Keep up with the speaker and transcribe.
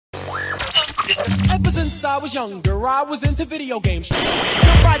Ever since I was younger, I was into video games.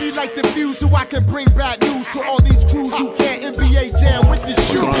 Somebody like the fuse so I can bring bad news to all these crews who can't NBA jam with the shoe.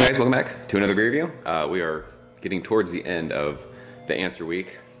 What's going on, guys? Welcome back to another beer review. We are getting towards the end of the answer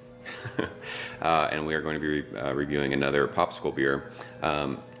week. And we are going to be reviewing another Popsicle beer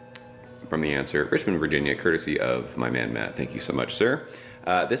from the answer, Richmond, Virginia, courtesy of my man Matt. Thank you so much, sir.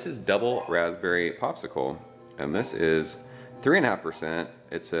 This is Double Raspberry Popsicle, and this is 3.5%.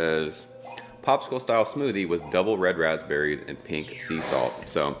 It says Popsicle style smoothie with double red raspberries and pink sea salt.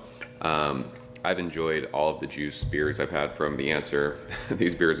 So I've enjoyed all of the juice beers I've had from the answer.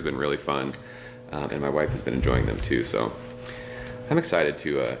 These beers have been really fun, and my wife has been enjoying them too. So I'm excited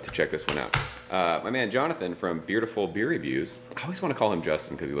to check this one out. My man Jonathan from Beautiful Beer Reviews, I always want to call him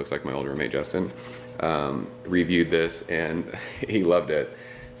Justin because he looks like my old roommate Justin, reviewed this and he loved it.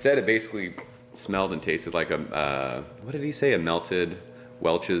 Said it basically smelled and tasted like a, what did he say, a melted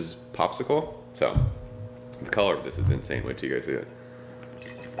Welch's popsicle. So the color of this is insane. Wait till you guys see it.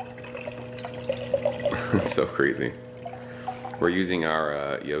 It's so crazy. We're using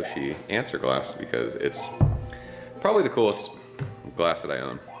our Yoshi answer glass because it's probably the coolest glass that I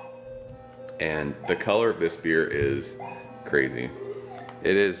own. And the color of this beer is crazy.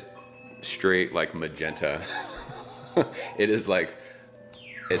 It is straight like magenta. It is like,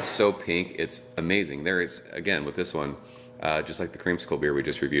 it's so pink, it's amazing. There is, again, with this one, just like the creamsicle beer we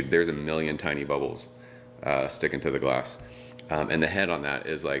just reviewed, there's a million tiny bubbles sticking to the glass. And the head on that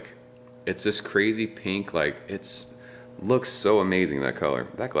is like, it's this crazy pink, like it's, looks so amazing, that color.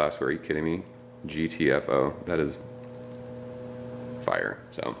 That glassware, are you kidding me? GTFO, that is fire.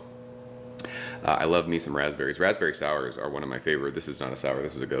 So I love me some raspberries. Raspberry sours are one of my favorite. This is not a sour,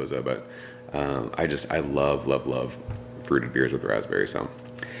 this is a goza, but I love fruited beers with raspberry. So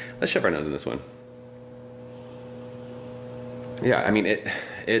let's shove our nose in this one. Yeah, I mean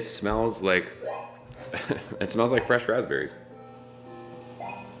it smells like it smells like fresh raspberries.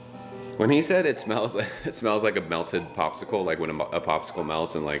 When he said it smells like a melted popsicle, like when a popsicle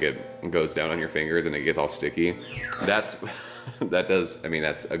melts and like it goes down on your fingers and it gets all sticky, that's I mean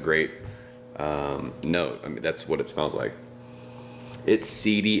that's a great note. I mean that's what it smells like. It's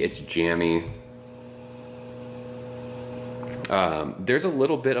seedy, it's jammy. There's a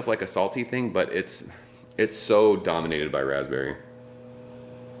little bit of like a salty thing, but it's so dominated by raspberry.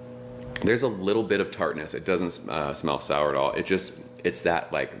 There's a little bit of tartness. It doesn't smell sour at all. It's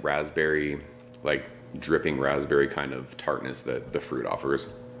that like raspberry, like dripping raspberry kind of tartness that the fruit offers.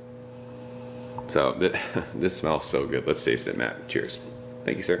 So this smells so good. Let's taste it, Matt. Cheers.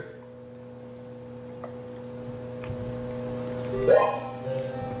 Thank you, sir.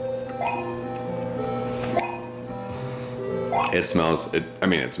 It smells,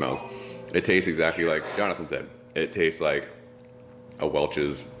 it tastes exactly like Jonathan said. It tastes like a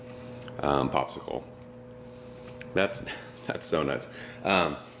Welch's popsicle. That's so nuts.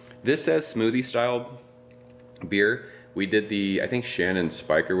 This says smoothie style beer. We did I think Shannon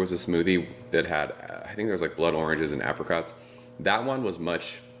Spiker was a smoothie that had, I think there was like blood oranges and apricots. That one was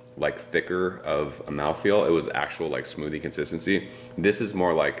much like thicker of a mouthfeel. It was actual like smoothie consistency. This is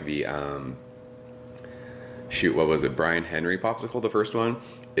more like the, shoot, what was it? Brian Henry popsicle, the first one.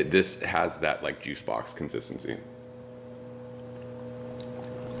 This has that like juice box consistency.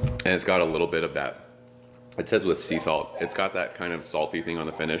 And it's got a little bit of that, it says with sea salt. It's got that kind of salty thing on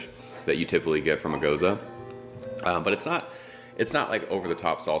the finish that you typically get from a goza. But it's not like over the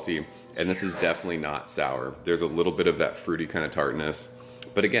top salty, and this is definitely not sour. There's a little bit of that fruity kind of tartness.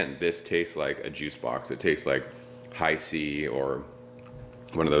 But again, this tastes like a juice box. It tastes like High C or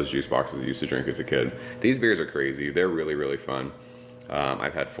one of those juice boxes I used to drink as a kid. These beers are crazy. They're really fun.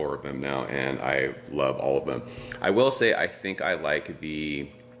 I've had 4 of them now, and I love all of them. I will say, I think I like the,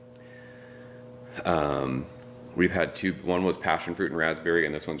 we've had 2, one was passion fruit and raspberry,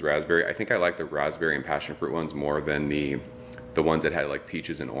 and this one's raspberry. I think I like the raspberry and passion fruit ones more than the ones that had like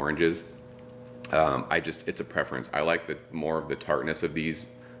peaches and oranges. It's a preference. I like more of the tartness of these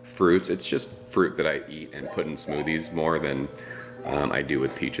fruits. It's just fruit that I eat and put in smoothies more than I do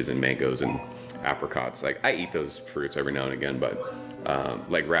with peaches and mangoes and apricots. Like I eat those fruits every now and again, but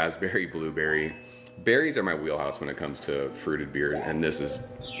like raspberry, blueberry, berries are my wheelhouse when it comes to fruited beers, and this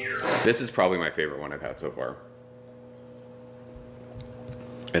is probably my favorite one I've had so far.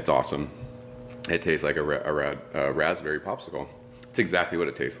 It's awesome. It tastes like a raspberry popsicle. It's exactly what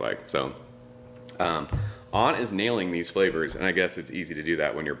it tastes like. So On is nailing these flavors, and I guess it's easy to do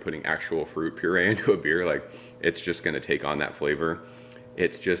that when you're putting actual fruit puree into a beer. Like, it's just going to take on that flavor.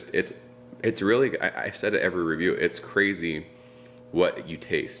 It's really, I've said it every review, it's crazy what you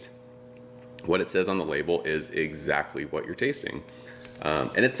taste. What it says on the label is exactly what you're tasting.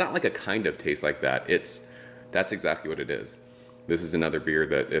 And it's not like a kind of taste like that. That's exactly what it is. This is another beer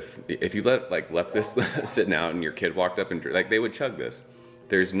that if you left this sitting out and your kid walked up and they would chug this.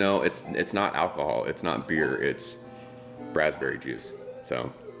 There's no, it's not alcohol, it's not beer, it's raspberry juice.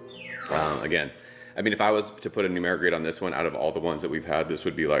 So again, I mean, if I was to put a numeric grade on this one, out of all the ones that we've had, this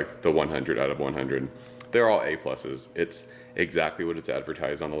would be like the 100 out of 100. They're all A pluses. It's exactly what it's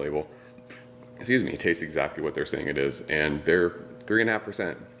advertised on the label. Excuse me, it tastes exactly what they're saying it is, and they're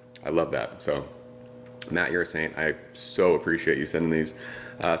 3.5%. I love that. So Matt, you're a saint. I so appreciate you sending these.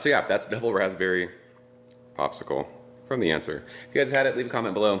 So yeah, that's double raspberry popsicle from The Answer. If you guys have had it, leave a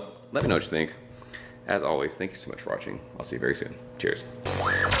comment below. Let me know what you think. As always, thank you so much for watching. I'll see you very soon. Cheers.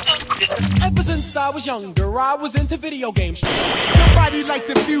 Ever since I was younger, I was into video games. Somebody like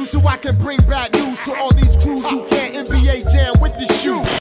the fuse so I can bring bad news to all these crews who can't NBA jam with the shoe.